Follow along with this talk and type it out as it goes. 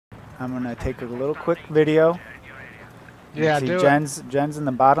I'm gonna take a little quick video. Yeah, see do Jen's in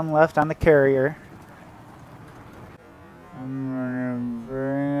the bottom left on the carrier. I'm gonna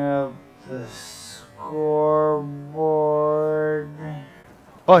bring up the scoreboard.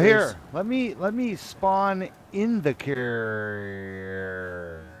 Oh, here. Let me spawn in the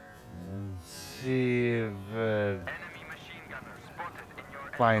carrier. See if it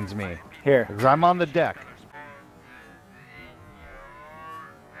finds me. Here. Because I'm on the deck.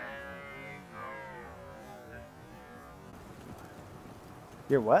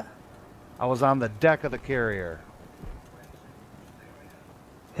 You're what? I was on the deck of the carrier.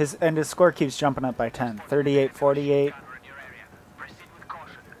 His score keeps jumping up by 10. 38-48.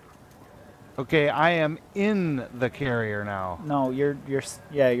 Okay, I am in the carrier now. No, you're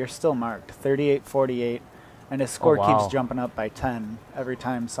still marked. 38-48. And his score keeps jumping up by 10 every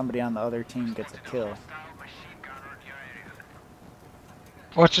time somebody on the other team gets a kill.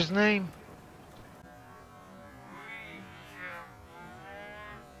 What's his name?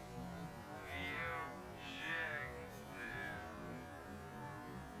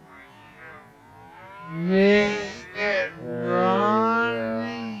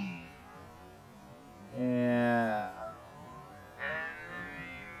 Ronnie. Yeah.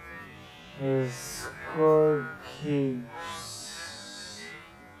 His score keeps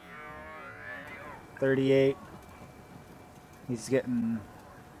 38. He's getting